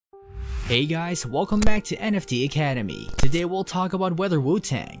Hey guys, welcome back to NFT Academy. Today we'll talk about whether Wu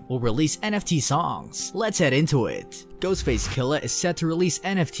Tang will release NFT songs. Let's head into it. Ghostface Killah is set to release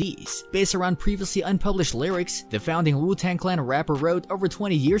NFTs based around previously unpublished lyrics the founding Wu Tang Clan rapper wrote over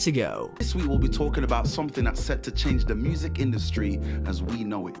 20 years ago. This week we'll be talking about something that's set to change the music industry as we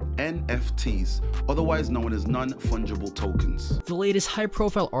know it, NFTs, otherwise known as non-fungible tokens. The latest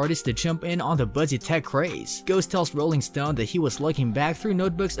high-profile artist to jump in on the buzzy tech craze, Ghost tells Rolling Stone that he was looking back through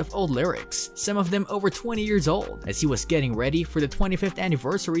notebooks of old lyrics, some of them over 20 years old, as he was getting ready for the 25th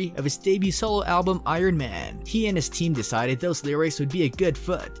anniversary of his debut solo album Iron Man. He and his team decided those lyrics would be a good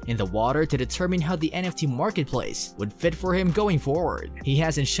foot in the water to determine how the NFT marketplace would fit for him going forward. He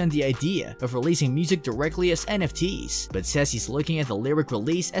hasn't shunned the idea of releasing music directly as NFTs, but says he's looking at the lyric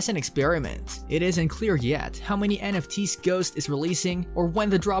release as an experiment. It isn't clear yet how many NFTs Ghost is releasing or when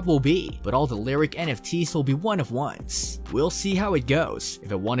the drop will be, but all the lyric NFTs will be one-of-ones. We'll see how it goes.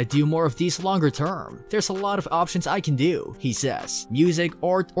 If I want to do more of these longer term, there's a lot of options I can do, he says. Music,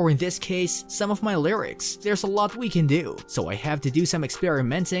 art, or in this case, some of my lyrics. There's a lot we can do, so I have to do some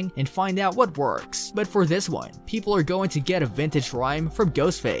experimenting and find out what works. But for this one, people are going to get a vintage rhyme from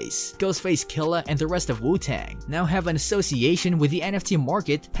Ghostface. Ghostface Killah and the rest of Wu Tang now have an association with the NFT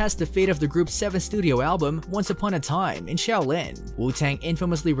market past the fate of the group's 7th studio album Once Upon a Time in Shaolin. Wu Tang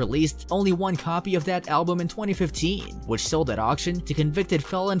infamously released only one copy of that album in 2015, which sold at auction to convicted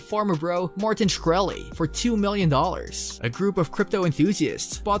felon farmer bro Martin Shkreli for $2 million. A group of crypto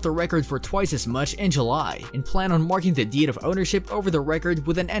enthusiasts bought the record for twice as much in July and plan on marking the deed of ownership over the record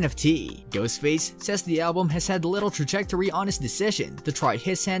with an NFT. Ghostface says the album has had little trajectory on his decision to try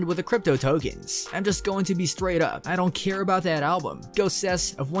his hand with the crypto tokens. I'm just going to be straight up, I don't care about that album, Ghost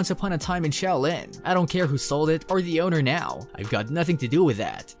says of Once Upon a Time in Shaolin. I don't care who sold it or the owner now, I've got nothing to do with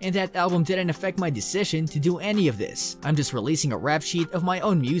that, and that album didn't affect my decision to do any of this. I'm just releasing a rap sheet of my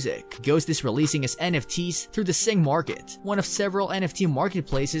own music. Ghost is releasing his NFTs through the Sing Market, one of several NFT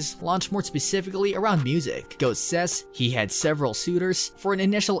marketplaces launched more specifically around music. Ghost says he had several suitors for an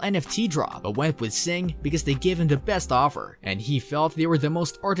initial NFT drop, but went with Sing because they gave him the best offer, and he felt they were the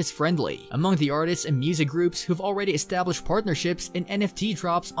most artist-friendly. Among the artists and music groups who've already established partnerships in NFT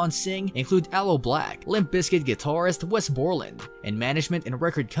drops on Sing include Aloe Black, Limp Bizkit guitarist Wes Borland, and management and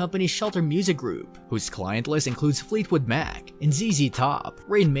record company Shelter Music Group, whose client list includes Fleetwood Mac and ZZ Top.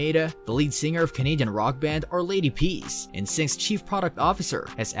 Rain Maida, the lead singer of Canadian rock band Our Lady Peace, and Sing's chief product officer,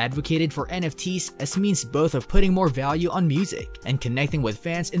 has advocated for NFTs as means both of putting more value on music and connecting with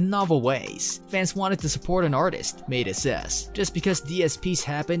fans in novel ways. Fans wanted to support an artist, Maida says. Just because DSPs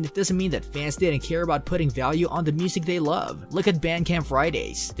happened doesn't mean that fans didn't care about putting value on the music they love. Look at Bandcamp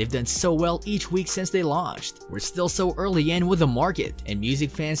Fridays. They've done so well each week since they launched. We're still so early in with the market, and music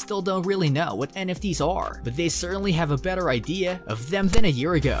fans still don't really know what NFTs are, but they certainly have a better idea of them than a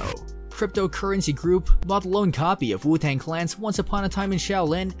year ago. Cryptocurrency Group bought a lone copy of Wu Tang Clan's Once Upon a Time in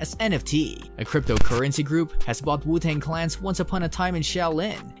Shaolin as NFT. A cryptocurrency group has bought Wu Tang Clan's Once Upon a Time in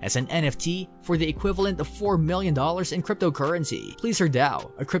Shaolin as an NFT for the equivalent of $4 million in cryptocurrency. Pleaser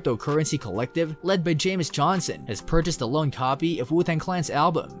DAO, a cryptocurrency collective led by James Johnson, has purchased a lone copy of Wu Tang Clan's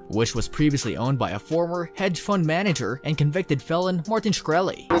album, which was previously owned by a former hedge fund manager and convicted felon Martin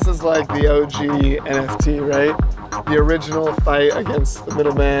Shkreli. This is like the OG NFT, right? The original fight against the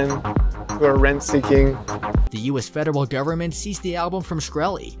middleman who are rent-seeking. The US federal government seized the album from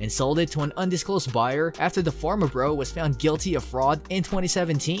Shkreli and sold it to an undisclosed buyer after the farmer bro was found guilty of fraud in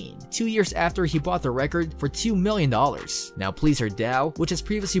 2017, 2 years after he bought the record for $2 million. Now Pleaser DAO, which has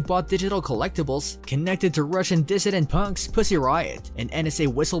previously bought digital collectibles connected to Russian dissident punks Pussy Riot and NSA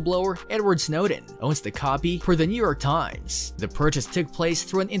whistleblower Edward Snowden, owns the copy per the New York Times. The purchase took place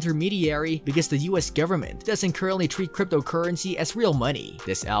through an intermediary because the US government doesn't currently treat cryptocurrency as real money.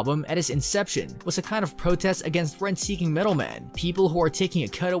 This album, at its inception, was a kind of protest against rent-seeking middlemen, people who are taking a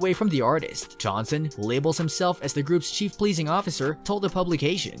cut away from the artist. Johnson, who labels himself as the group's chief pleasing officer, told the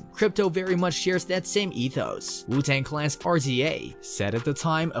publication, "Crypto very much shares that same ethos." Wu Tang Clan's RZA said at the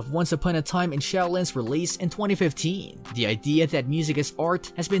time of Once Upon a Time in Shaolin's release in 2015, "The idea that music is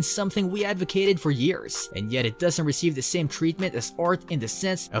art has been something we advocated for years, and yet it doesn't receive the same treatment as art in the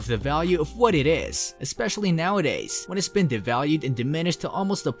sense of the value of what it is, especially nowadays, when it's been devalued and diminished to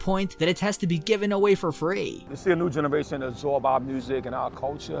almost the point that it has to be given away for free." To see a new generation absorb our music and our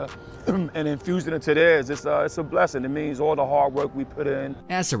culture and infuse it into theirs, it's a blessing. It means all the hard work we put in.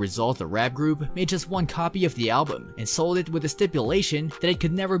 As a result, the rap group made just one copy of the album and sold it with the stipulation that it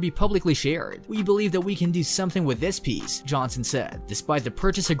could never be publicly shared. "We believe that we can do something with this piece," Johnson said, despite the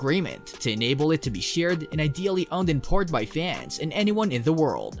purchase agreement, to enable it to be shared and ideally owned in part by fans and anyone in the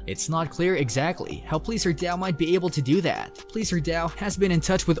world. It's not clear exactly how Pleaser DAO might be able to do that. Pleaser DAO has been in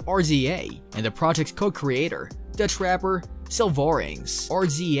touch with RZ RZA, and the project's co-creator, Dutch rapper Silvorings.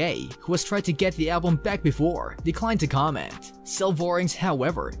 RZA, who has tried to get the album back before, declined to comment. Silvorings,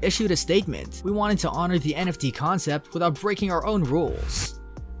 however, issued a statement: "We wanted to honor the NFT concept without breaking our own rules."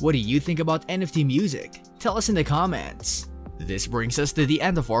 What do you think about NFT music? Tell us in the comments. This brings us to the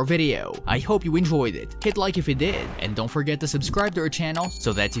end of our video. I hope you enjoyed it. Hit like if you did, and don't forget to subscribe to our channel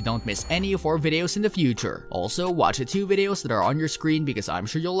so that you don't miss any of our videos in the future. Also, watch the 2 videos that are on your screen because I'm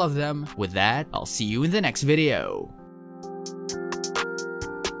sure you'll love them. With that, I'll see you in the next video.